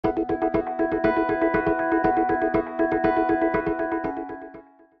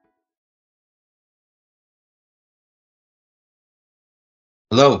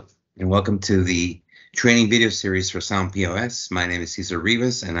Hello, and welcome to the training video series for Sound POS. My name is Cesar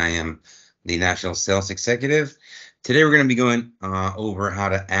Rivas, and I am the National Sales Executive. Today, we're going to be going over how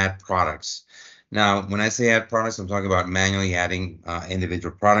to add products. Now, when I say add products, I'm talking about manually adding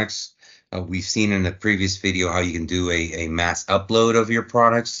individual products. We've seen in the previous video how you can do a mass upload of your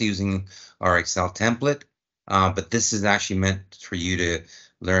products using our Excel template, but this is actually meant for you to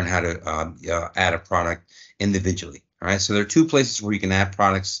learn how to add a product individually. All right, so there are two places where you can add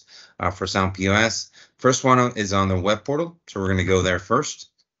products for Sound POS. First one is on the web portal, so we're going to go there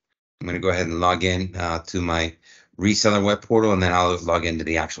first. I'm going to go ahead and log in to my reseller web portal, and then I'll log into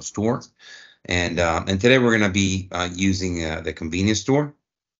the actual store. And today we're going to be using the convenience store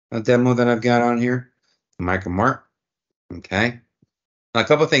demo that I've got on here, Micromart. Okay. Now, a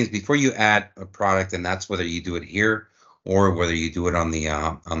couple of things before you add a product, and that's whether you do it here or whether you do it on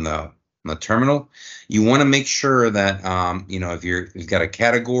the terminal. You want to make sure that if you've got a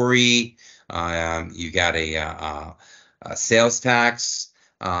category, you've got a sales tax,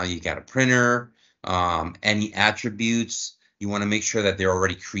 you got a printer, any attributes. You want to make sure that they're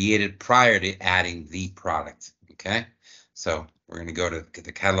already created prior to adding the product. Okay, so we're going to go to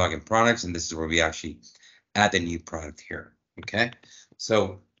the catalog and products, and this is where we actually add the new product here. Okay,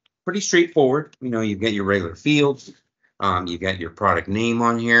 so pretty straightforward. You get your regular fields. You got your product name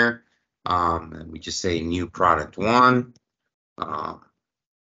on here. And we just say new product one.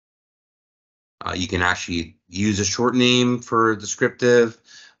 You can actually use a short name for descriptive.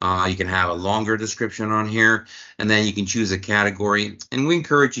 You can have a longer description on here, and then you can choose a category. And we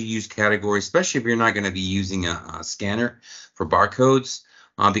encourage you to use categories, especially if you're not going to be using a scanner for barcodes,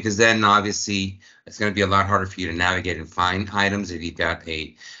 because then obviously it's going to be a lot harder for you to navigate and find items if you've got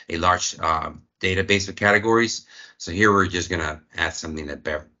a large database of categories. So here we're just going to add something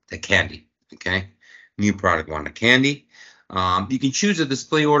the candy. Okay, new product one, the candy. You can choose a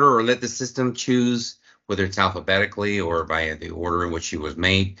display order or let the system choose whether it's alphabetically or by the order in which it was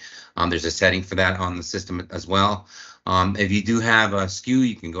made. There's a setting for that on the system as well. If you do have a SKU,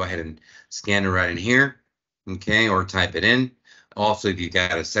 you can go ahead and scan it right in here, okay, or type it in. Also, if you've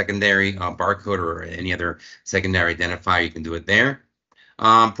got a secondary barcode or any other secondary identifier, you can do it there.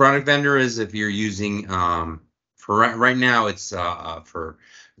 Product vendor is if you're using, for right now, it's for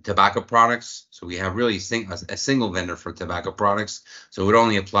tobacco products. So we have really a single vendor for tobacco products. So it would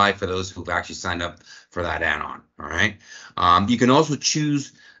only apply for those who've actually signed up for that add-on. All right. You can also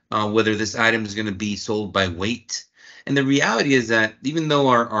choose whether this item is going to be sold by weight. And the reality is that even though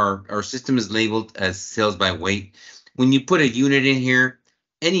our system is labeled as sales by weight, when you put a unit in here,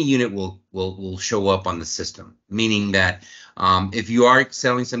 any unit will show up on the system, meaning that if you are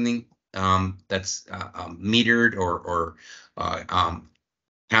selling something that's metered or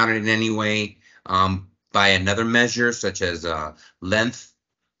counted in any way by another measure, such as length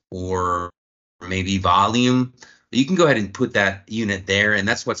or maybe volume, you can go ahead and put that unit there, and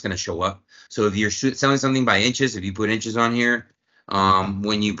that's what's going to show up. So if you're selling something by inches, if you put inches on here,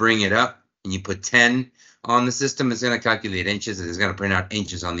 when you bring it up and you put 10 on the system, it's going to calculate inches, and it's going to print out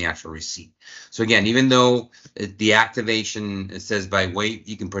inches on the actual receipt. So again, even though the activation says by weight,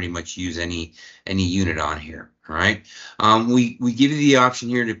 you can pretty much use any unit on here. All right. We give you the option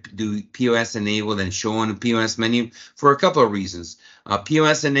here to do POS enabled and show on the POS menu for a couple of reasons.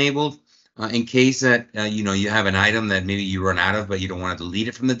 POS enabled, in case that you have an item that maybe you run out of, but you don't want to delete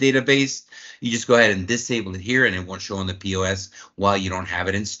it from the database, you just go ahead and disable it here, and it won't show on the POS while you don't have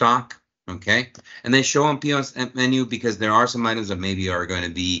it in stock. Okay, and then show on POS menu because there are some items that maybe are going to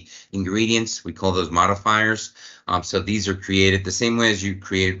be ingredients. We call those modifiers. So these are created the same way as you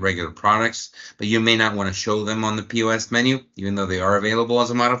create regular products, but you may not want to show them on the POS menu, even though they are available as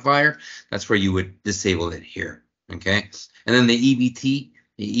a modifier. That's where you would disable it here. Okay, and then the EBT.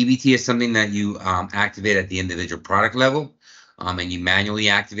 The EBT is something that you activate at the individual product level. And you manually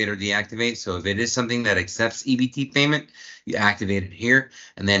activate or deactivate. So if it is something that accepts EBT payment, you activate it here,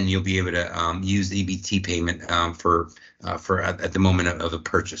 and then you'll be able to use the EBT payment for at the moment of the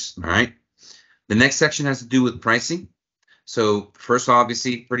purchase. All right. The next section has to do with pricing. So first,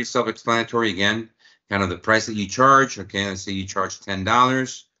 obviously, pretty self-explanatory. Again, kind of the price that you charge. Okay, let's say you charge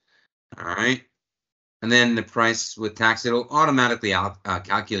 $10. All right. And then the price with tax, it'll automatically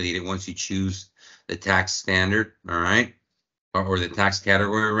calculate it once you choose the tax standard. All right. Or the tax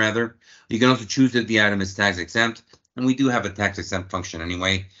category, rather. You can also choose if the item is tax exempt, and we do have a tax exempt function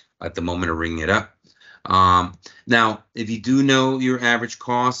anyway at the moment of ringing it up. Now, if you do know your average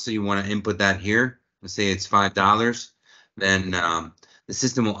cost, so you want to input that here, let's say it's $5, then the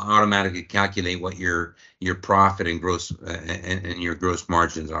system will automatically calculate what your profit and gross and your gross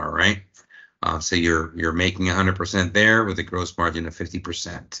margins are, right? So you're making 100% there with a gross margin of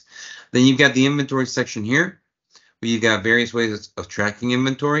 50%. Then you've got the inventory section here, where you've got various ways of tracking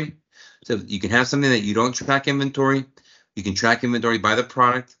inventory. So you can have something that you don't track inventory. You can track inventory by the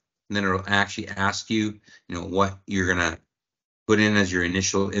product, and then it'll actually ask you, what you're gonna put in as your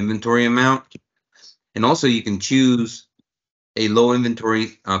initial inventory amount. And also you can choose a low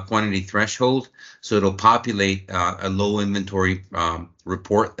inventory quantity threshold, so it'll populate a low inventory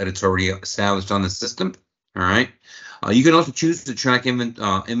report that it's already established on the system. All right. You can also choose to track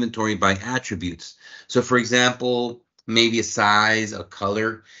inventory by attributes. So, for example, maybe a size, a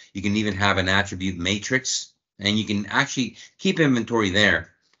color. You can even have an attribute matrix, and you can actually keep inventory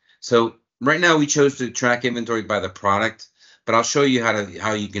there. So right now we chose to track inventory by the product, but I'll show you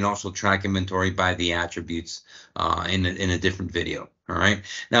how you can also track inventory by the attributes in a different video. All right.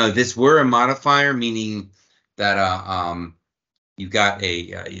 Now, if this were a modifier, meaning that you've got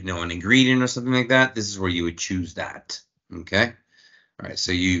an ingredient or something like that, this is where you would choose that. Okay. All right.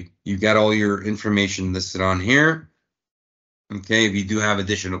 So you've got all your information listed on here. Okay. If you do have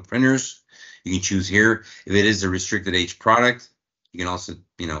additional printers, you can choose here. If it is a restricted age product, you can also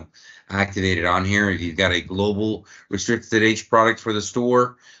activate it on here. If you've got a global restricted age product for the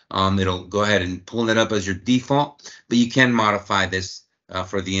store, it'll go ahead and pull it up as your default, but you can modify this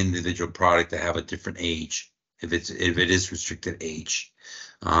for the individual product to have a different age if it is restricted age.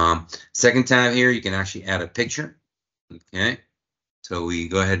 Second tab here, you can actually add a picture. Okay, so we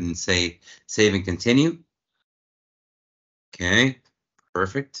go ahead and say save and continue. Okay,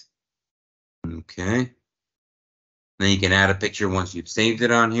 perfect. Okay, then you can add a picture once you've saved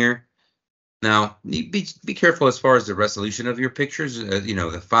it on here. Now, be careful as far as the resolution of your pictures.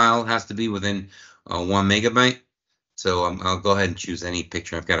 The file has to be within 1 megabyte. So I'll go ahead and choose any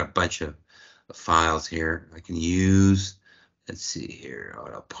picture. I've got a bunch of files here I can use. Let's see here,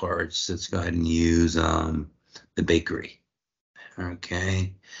 auto parts. Let's go ahead and use the bakery.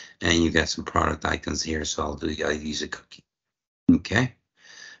 Okay, and you've got some product icons here, so I'll use a cookie. Okay,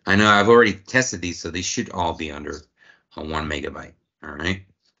 I know I've already tested these, so they should all be under 1 megabyte. All right.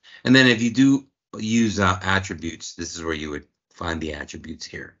 And then if you do use attributes, this is where you would find the attributes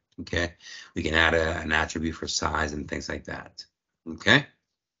here. Okay, we can add an attribute for size and things like that. Okay,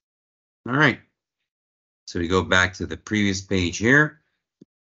 all right. So we go back to the previous page here,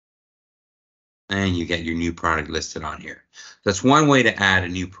 and you get your new product listed on here. That's one way to add a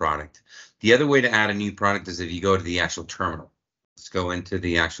new product. The other way to add a new product is if you go to the actual terminal. Let's go into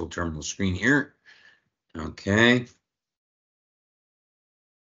the actual terminal screen here. Okay.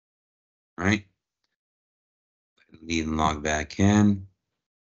 All right. Need and log back in.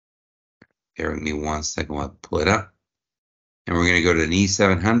 Bear with me 1 second while I pull it up. And we're going to go to an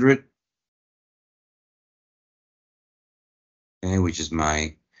E700. Okay, which is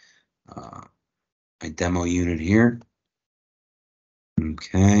my demo unit here.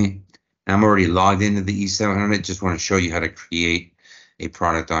 Okay. I'm already logged into the E700. Just want to show you how to create a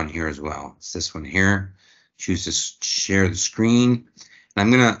product on here as well. It's this one here. Choose to share the screen. And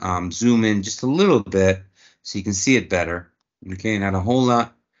I'm going to zoom in just a little bit so you can see it better. Okay, not a whole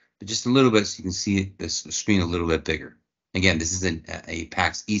lot, but just a little bit so you can see this screen a little bit bigger. Again, this is a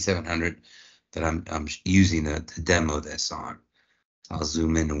PAX E700 that I'm using to demo this on. I'll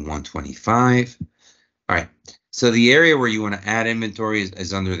zoom in to 125. All right, so the area where you want to add inventory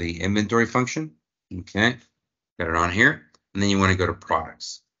is under the inventory function. Okay, got it on here. And then you want to go to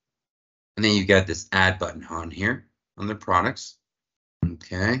products. And then you've got this add button on here on the products.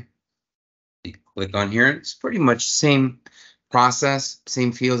 Okay, you click on here. It's pretty much same process,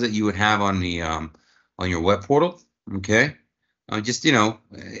 same fields that you would have on the on your web portal. Okay, just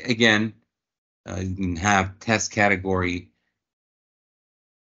again, you can have test category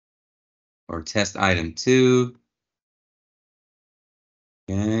or test item 2.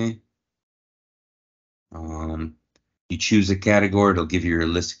 Okay, you choose a category, it'll give you your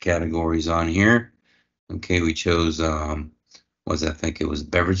list of categories on here. Okay, we chose I think it was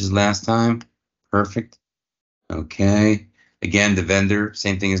beverages last time. Perfect. Okay, again, the vendor,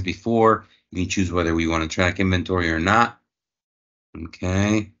 same thing as before. You can choose whether we want to track inventory or not.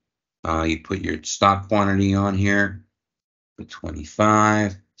 Okay, you put your stock quantity on here. Put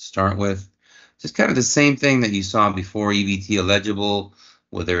 25, start with. Just kind of the same thing that you saw before, EBT eligible,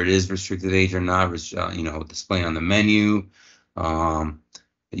 whether it is restricted age or not, display on the menu.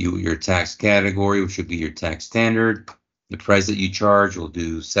 Your tax category, which would be your tax standard. The price that you charge, we'll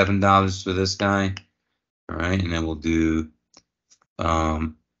do $7 for this guy. All right, and then we'll do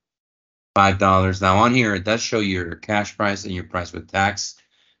 $5. Now on here, it does show your cash price and your price with tax,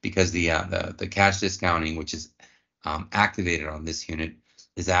 because the cash discounting, which is activated on this unit,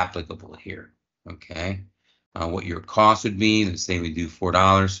 is applicable here. Okay. What your cost would be, let's say we do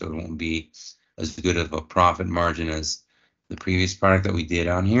 $4, so it won't be as good of a profit margin as the previous product that we did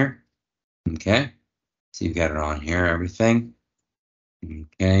on here. Okay. So you've got it on here, everything.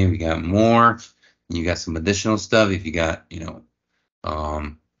 Okay, we got more. You got some additional stuff. If you got,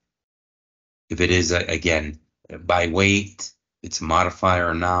 if it is again by weight, it's a modifier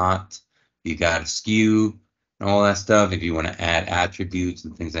or not. You got a SKU and all that stuff. If you want to add attributes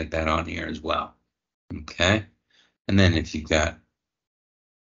and things like that on here as well. Okay, and then if you've got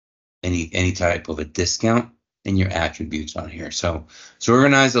any type of a discount and your attributes on here. So it's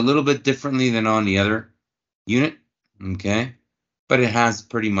organized a little bit differently than on the other unit. Okay, but it has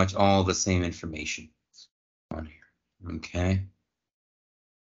pretty much all the same information on here. Okay.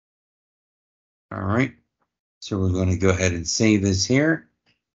 All right. So we're going to go ahead and save this here.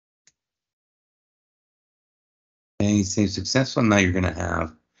 Okay, save successful. Now you're going to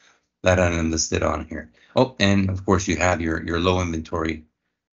have that item listed on here. Oh, and of course you have your low inventory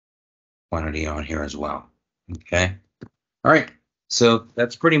quantity on here as well. Okay. All right. So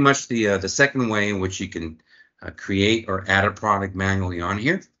that's pretty much the second way in which you can create or add a product manually on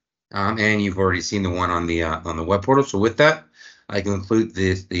here. And you've already seen the one on the web portal. So with that, I conclude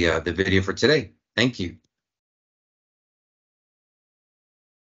the video for today. Thank you.